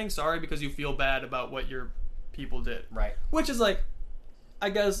person. You're saying sorry because you feel bad about what your people did. Right. Which is, like, I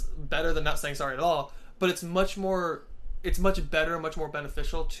guess better than not saying sorry at all. But it's much better and much more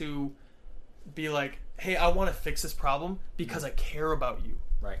beneficial to be like, hey, I want to fix this problem because I care about you.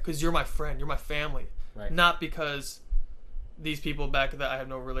 Right. Because you're my friend. You're my family. Right. Not because these people back that I have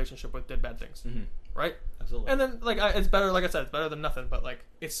no relationship with did bad things. Mm-hmm. Right? Absolutely. And then, like, it's better, like I said, it's better than nothing. But, like,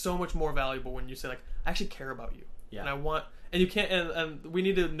 it's so much more valuable when you say, like, I actually care about you. Yeah. And I want, and you can't, and we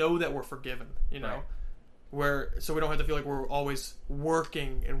need to know that we're forgiven, you know? Right. So we don't have to feel like we're always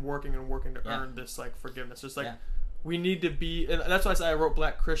working to earn this, like, forgiveness. It's like, we need to be, and that's why I wrote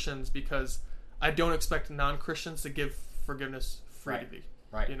black Christians, because I don't expect non-Christians to give forgiveness freely.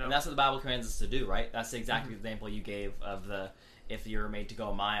 Right. You know? And that's what the Bible commands us to do, right? That's exactly the example you gave of if you're made to go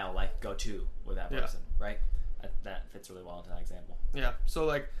a mile, like, go 2 with that person, right? That fits really well into that example. Yeah. So,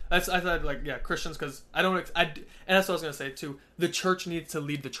 like, I thought, like, Christians, because and that's what I was going to say, too. The church needs to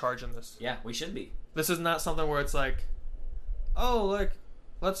lead the charge in this. Yeah, we should be. This is not something where it's like, oh, like,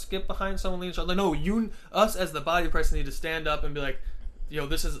 let's get behind someone leading. Like, no, us as the body of Christ need to stand up and be like,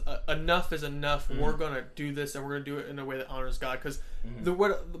 this is enough is enough. Mm-hmm. We're gonna do this, and we're gonna do it in a way that honors God. Because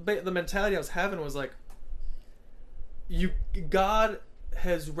the mentality I was having was like, God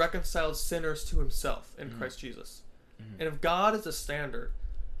has reconciled sinners to Himself in Christ Jesus, and if God is a standard,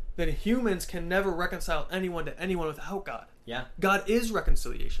 then humans can never reconcile anyone to anyone without God. Yeah, God is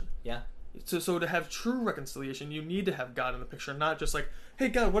reconciliation. Yeah. So to have true reconciliation, you need to have God in the picture, not just like, hey,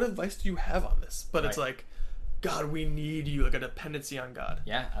 God, what advice do you have on this? But it's like, God, we need you, like a dependency on God.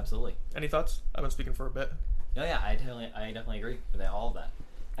 Yeah, absolutely. Any thoughts? I've been speaking for a bit. No, yeah, I definitely agree with all of that.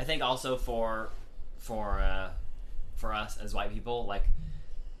 I think also for us as white people, like,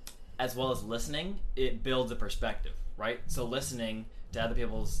 as well as listening, it builds a perspective, right? So listening to other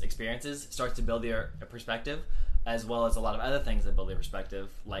people's experiences starts to build your perspective, as well as a lot of other things that build your perspective,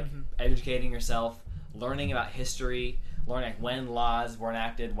 like educating yourself, learning about history, learning like when laws were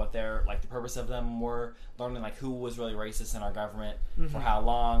enacted, what their like the purpose of them were, learning like who was really racist in our government for how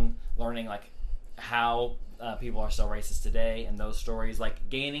long, learning like how people are still racist today, and those stories, like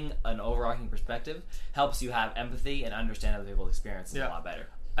gaining an overarching perspective helps you have empathy and understand other people's experiences a lot better.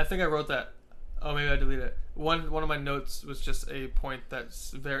 I think I wrote that. Oh, maybe I deleted it. One of my notes was just a point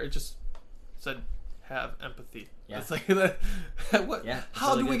that's very. It just said, "Have empathy." Yeah. It's like that. What? Yeah.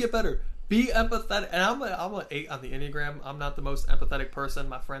 How do we get better? Be empathetic. And I'm an 8 on the Enneagram. I'm not the most empathetic person.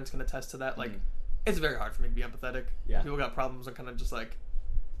 My friends can attest to that. Like, it's very hard for me to be empathetic. Yeah. People got problems. I'm kind of just like,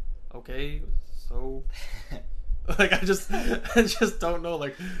 okay, so. Like I just don't know.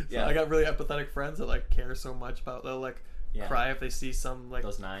 Like, so I got really empathetic friends that like care so much about. They'll like cry if they see some like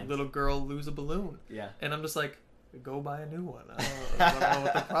little girl lose a balloon. Yeah. And I'm just like, go buy a new one. I don't know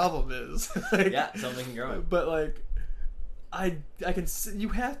what the problem is. Like, something can grow. But like, I can. You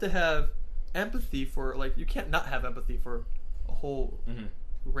have to have empathy for like. You can't not have empathy for a whole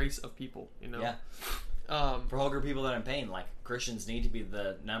race of people. You know. Yeah. For a whole group of people that are in pain, like Christians need to be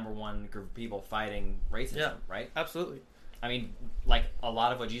the number one group of people fighting racism, right? Absolutely. I mean, like a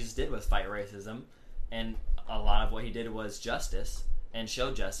lot of what Jesus did was fight racism, and a lot of what he did was justice and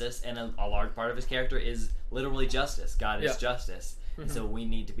show justice, and a large part of his character is literally justice. God is justice, and so we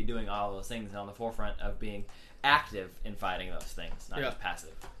need to be doing all those things and on the forefront of being active in fighting those things, not just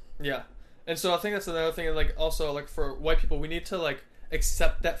passive. Yeah, and so I think that's another thing. Like also, like for white people, we need to like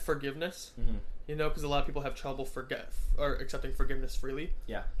accept that forgiveness. You know, because a lot of people have trouble accepting forgiveness freely.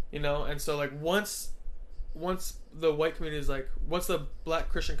 Yeah. You know, and so like once the white community is like, once the Black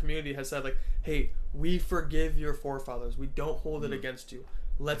Christian community has said like, hey, we forgive your forefathers, we don't hold it against you,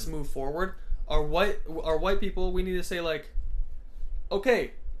 let's move forward. Our white people, we need to say like,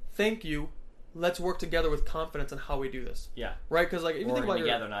 okay, thank you, let's work together with confidence on how we do this. Yeah. Right? Because like if you think about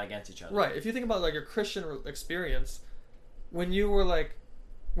together, not against each other. Right. If you think about like your Christian experience, when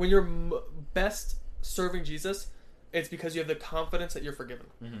you're best serving Jesus, it's because you have the confidence that you're forgiven.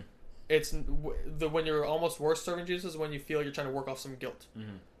 It's when you're almost worse serving Jesus is when you feel you're trying to work off some guilt.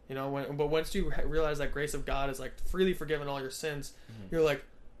 You know, but once you realize that grace of God is like freely forgiven all your sins, you're like,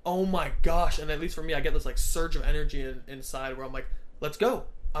 oh my gosh! And at least for me, I get this like surge of energy inside where I'm like, let's go!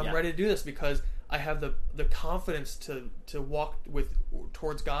 I'm ready to do this because I have the confidence to walk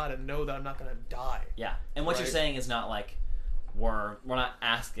towards God and know that I'm not going to die. Yeah, and what you're saying is not like we're not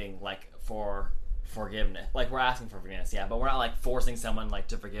asking like for forgiveness. Like we're asking for forgiveness, but we're not like forcing someone like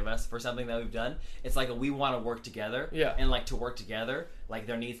to forgive us for something that we've done. It's like we want to work together. Yeah. And like to work together, like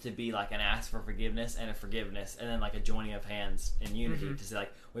there needs to be like an ask for forgiveness and a forgiveness, and then like a joining of hands in unity to say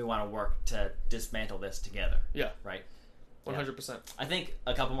like we want to work to dismantle this together. Yeah. Right. 100%. I think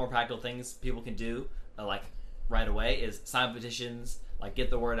a couple more practical things people can do like right away is sign petitions. Like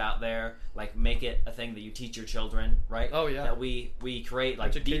get the word out there, like make it a thing that you teach your children, right? Oh yeah. That we create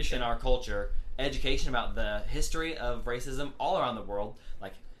like deep in our culture education about the history of racism all around the world,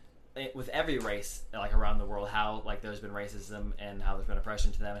 like with every race like around the world, how like there's been racism and how there's been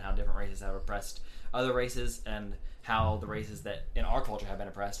oppression to them and how different races have oppressed other races and how the races that in our culture have been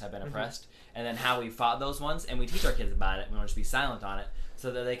oppressed and then how we fought those ones, and we teach our kids about it. We don't just be silent on it, so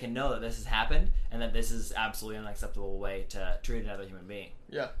that they can know that this has happened and that this is absolutely an unacceptable way to treat another human being.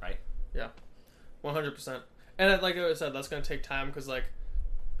 Yeah. Right? Yeah. 100%. And like I said, that's going to take time because like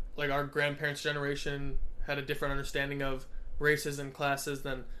our grandparents' generation had a different understanding of races and classes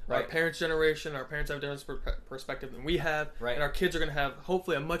than our parents' generation. Our parents have a different perspective than we have. Right. And our kids are going to have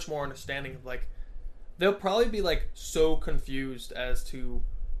hopefully a much more understanding of like, they'll probably be like so confused as to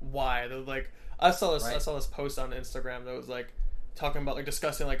why. They're like, I saw this post on Instagram that was like, talking about like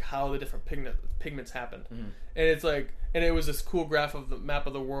discussing like how the different pigments happened, and it's like, and it was this cool graph of the map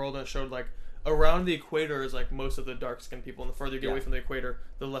of the world, and it showed like around the equator is like most of the dark skinned people, and the further you get away from the equator,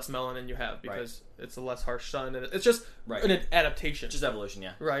 the less melanin you have because it's a less harsh sun, and it's just an adaptation, just evolution.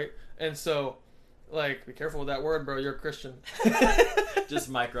 Right. And so like be careful with that word, bro. You're a Christian.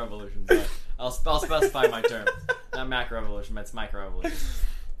 Just microevolution. I'll specify my term. Not macroevolution, but it's microevolution.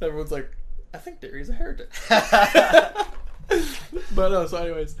 Everyone's like, I think Darius is a heretic. But no, so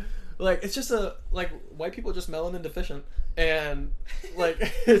anyways, like it's just like white people are just melanin deficient, and like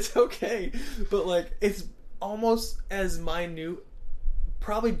it's okay, but like it's almost as minute,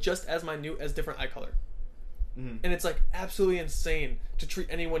 probably just as minute as different eye color. And it's like absolutely insane to treat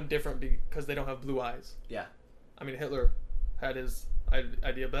anyone different because they don't have blue eyes. Yeah. I mean, Hitler had his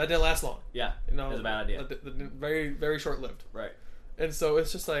idea, but that didn't last long. Yeah. You know, it was a bad idea. Very, very short lived. Right. And so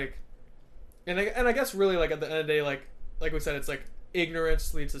it's just like, and I guess really like at the end of the day, like we said, it's like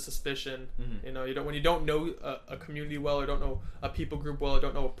ignorance leads to suspicion. You know, when you don't know a community well, or don't know a people group well, or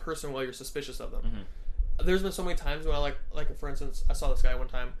don't know a person well, you're suspicious of them. There's been so many times when I like for instance, I saw this guy one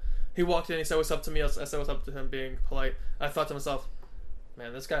time. He walked in, he said what's up to me. I said what's up to him, being polite. I thought to myself,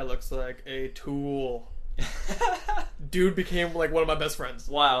 man, this guy looks like a tool. Dude became like one of my best friends.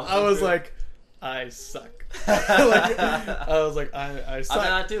 Wow. I was like, I suck. I was like, I suck. I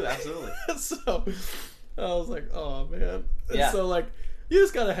mean, I do, absolutely. So I was like, oh man. And Yeah. so like, you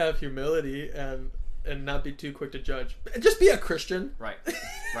just gotta have humility and not be too quick to judge. Just be a Christian. Right.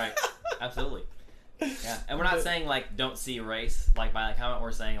 Absolutely. Yeah, and we're not saying like don't see race like by that comment.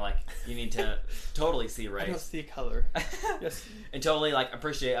 We're saying like you need to totally see I don't race see color. Yes. and totally like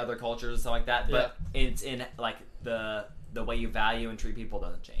appreciate other cultures and stuff like that. But it's in like the way you value and treat people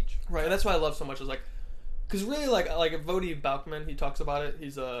doesn't change. Right, and that's why I love so much is like, because really like Vodi Balkman, he talks about it.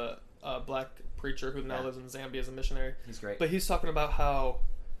 He's a black preacher who now lives in Zambia as a missionary. He's great. But he's talking about how,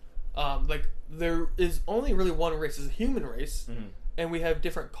 like there is only really one race, is a human race, and we have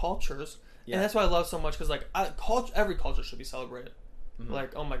different cultures. Yeah. And that's why I love so much because like every culture should be celebrated.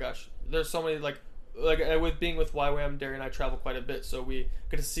 Like, oh my gosh, there's so many with being with YWAM, Derry and I travel quite a bit, so we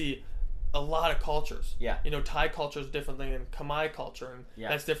get to see a lot of cultures. Yeah. You know, Thai culture is different than Khmer culture, and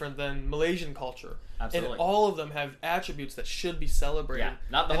that's different than Malaysian culture. Absolutely. And all of them have attributes that should be celebrated. Yeah,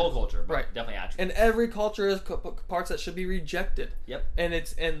 not the whole culture, but definitely attributes. And every culture has parts that should be rejected. Yep.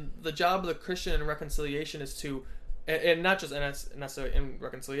 And the job of the Christian in reconciliation is to, and not just necessarily in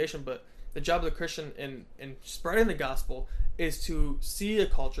reconciliation, but the job of the Christian in spreading the gospel is to see a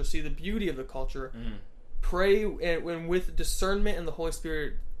culture, see the beauty of the culture, pray, and with discernment and the Holy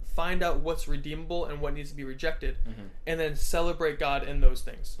Spirit, find out what's redeemable and what needs to be rejected, and then celebrate God in those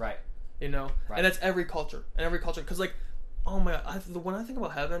things. Right. You know? Right. And that's every culture. Because, like, oh my God, when I think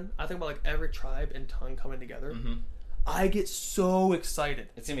about heaven, I think about, like, every tribe and tongue coming together. I get so excited.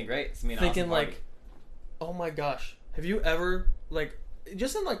 It's going to be great. It's going to be an thinking, awesome party. like, oh my gosh, have you ever, like,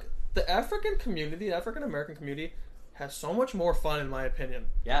 just in, like, the African community, the African American community, has so much more fun, in my opinion,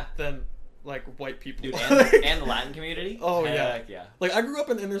 than like white people. Dude, Like, and the Latin community. Oh Heck yeah. Like I grew up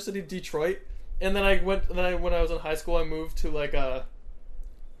in inner city Detroit, and then when I was in high school, I moved to like a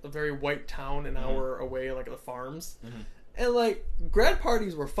very white town an hour away, like the farms, and like grad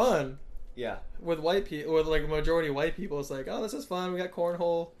parties were fun. Yeah. With white people, with like majority white people, it's like, oh, this is fun. We got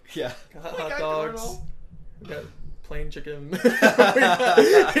cornhole. Yeah. Got hot dogs. We got plain chicken. we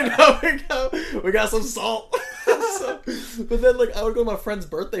got some salt. But then like I would go to my friends'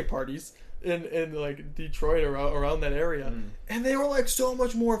 birthday parties in like Detroit around that area, and they were like so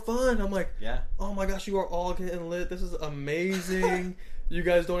much more fun. I'm like, oh my gosh, you are all getting lit. This is amazing. You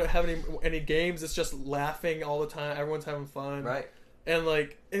guys don't have any games. It's just laughing all the time. Everyone's having fun. Right. And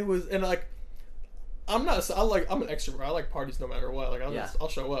like it was, and like I'm an extrovert. I like parties no matter what. Like I'll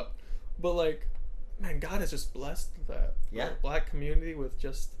show up. But like, man, God has just blessed that black community with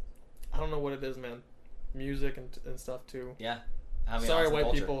just, I don't know what it is, man. Music and stuff too. Yeah. Sorry, awesome white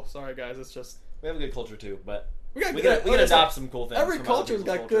culture. people. Sorry, guys. It's just we have a good culture too, but we can adopt some cool things. Every from culture's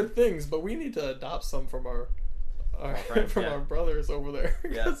other got people's good things, but we need to adopt some from our friends, from our brothers over there.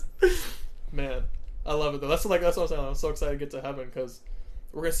 Yeah. Man, I love it though. That's what I'm saying. I'm so excited to get to heaven because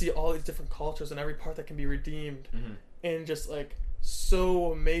we're gonna see all these different cultures and every part that can be redeemed, and just like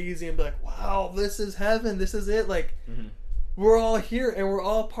so amazing and be like, wow, this is heaven. This is it. Like. We're all here and we're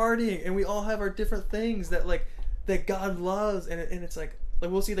all partying and we all have our different things that God loves, and it's like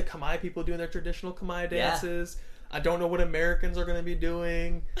we'll see the Khmer people doing their traditional Khmer dances. I don't know what Americans are going to be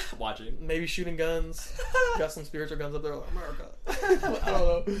doing. Watching. Maybe shooting guns. Got some spiritual guns up there like America. I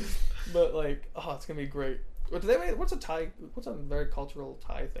don't know. But like, oh, it's going to be great. But what's a very cultural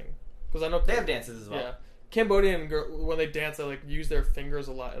Thai thing? Because I know they have dances as well. Yeah. Cambodian when they dance, they like use their fingers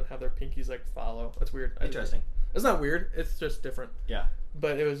a lot and have their pinkies like follow. That's weird. Interesting. It's not weird. It's just different. Yeah.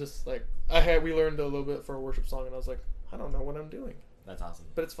 But it was just like we learned a little bit for a worship song, and I was like, I don't know what I'm doing. That's awesome.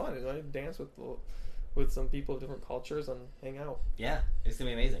 But it's fun. I dance with some people of different cultures and hang out. Yeah, it's gonna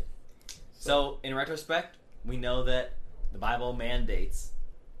be amazing. So in retrospect, we know that the Bible mandates,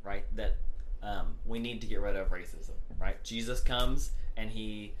 right, that we need to get rid of racism. Right? Jesus comes and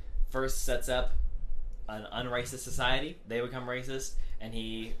he first sets up an unracist society. They become racist, and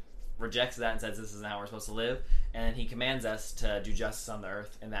he rejects that and says this isn't how we're supposed to live, and he commands us to do justice on the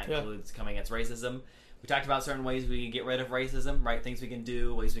earth, and that includes coming against racism. We talked about certain ways we can get rid of racism, right? Things we can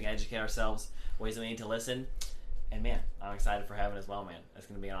do, ways we can educate ourselves, ways we need to listen. And man, I'm excited for heaven as well, man. It's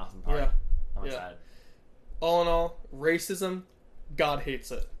going to be an awesome party. I'm excited. All in all, racism, God hates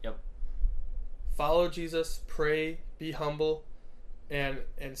it. Yep. Follow Jesus, pray, be humble, and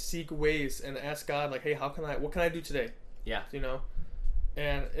seek ways and ask God, like, hey, what can I do today? Yeah. You know?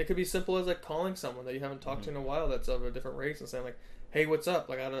 And it could be simple as like calling someone that you haven't talked to in a while that's of a different race and saying like, hey, what's up?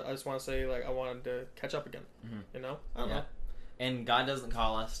 Like, I just want to say like I wanted to catch up again. You know? I don't know. And God doesn't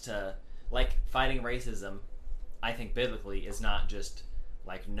call us to, like, fighting racism, I think biblically, is not just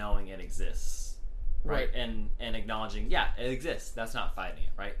like knowing it exists. right? And acknowledging, yeah, it exists. That's not fighting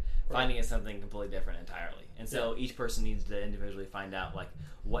it, right? Finding is something completely different entirely. And so each person needs to individually find out, like,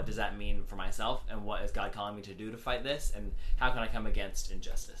 what does that mean for myself, and what is God calling me to do to fight this, and how can I come against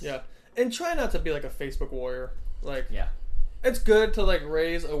injustice? Yeah. And try not to be like a Facebook warrior. Like, Yeah. it's good to like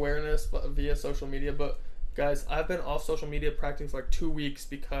raise awareness via social media, but guys, I've been off social media practically for like 2 weeks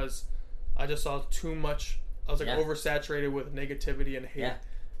because I just saw too much. I was like oversaturated with negativity and hate,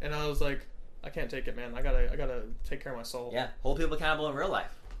 and I was like, I can't take it, man. I gotta take care of my soul. Yeah, hold people accountable in real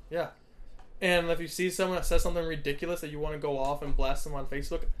life. Yeah. And if you see someone that says something ridiculous that you want to go off and blast them on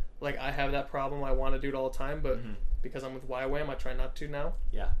Facebook, like I have that problem. I want to do it all the time, but because I'm with YWAM, I try not to now.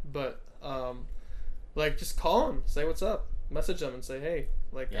 Yeah. But like just call them, say what's up, message them, and say, hey,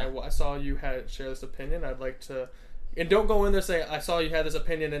 like I saw you share this opinion. I'd like to, and don't go in there say I saw you had this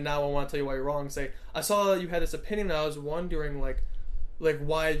opinion and now I want to tell you why you're wrong. Say I saw you had this opinion and I was wondering like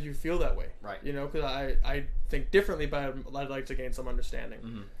why you feel that way, right? You know, because I think differently, but I'd like to gain some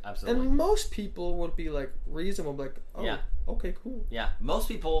understanding. Absolutely. And most people would be like reasonable, like, oh, okay, cool. Yeah, most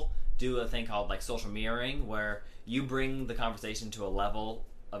people do a thing called like social mirroring, where you bring the conversation to a level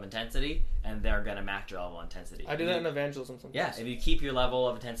of intensity, and they're gonna match your level of intensity. I do that in evangelism sometimes. Yeah, if you keep your level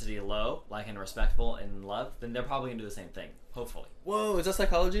of intensity low, like and respectful and love, then they're probably gonna do the same thing. Hopefully. Whoa, is that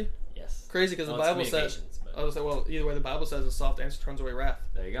psychology? Yes. Crazy, because the Bible says. I was like, well, either way, the Bible says a soft answer turns away wrath.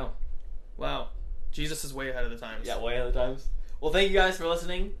 There you go. Wow, Jesus is way ahead of the times. Yeah, way ahead of the times. Well, thank you guys for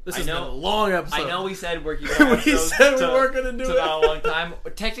listening. This has been a long episode. I know we said we're keeping we said we weren't going to do it. Not a long time.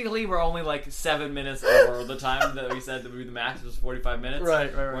 Technically, we're only like 7 minutes over the time that we said that we the max was 45 minutes.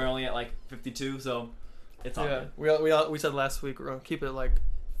 Right. We're only at like 52, so it's all good. We said last week we're going to keep it like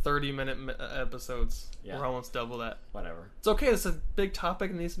 30-minute episodes. Yeah. We're almost double that. Whatever. It's okay. It's a big topic.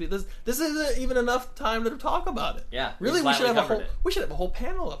 It needs to be this. This isn't even enough time to talk about it. Yeah. Really, we should have a whole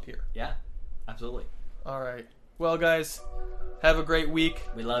panel up here. Yeah. Absolutely. All right. Well, guys, have a great week.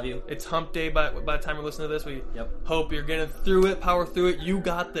 We love you. It's hump day by the time you're listening to this. We hope you're getting through it, power through it. You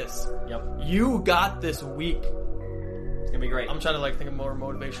got this. Yep. You got this week. It's gonna be great. I'm trying to like think of more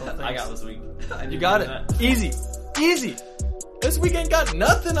motivational things. I got this week. You got it. Easy. This week ain't got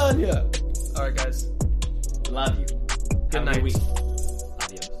nothing on you. All right, guys. Love you. Good night. Have a good week.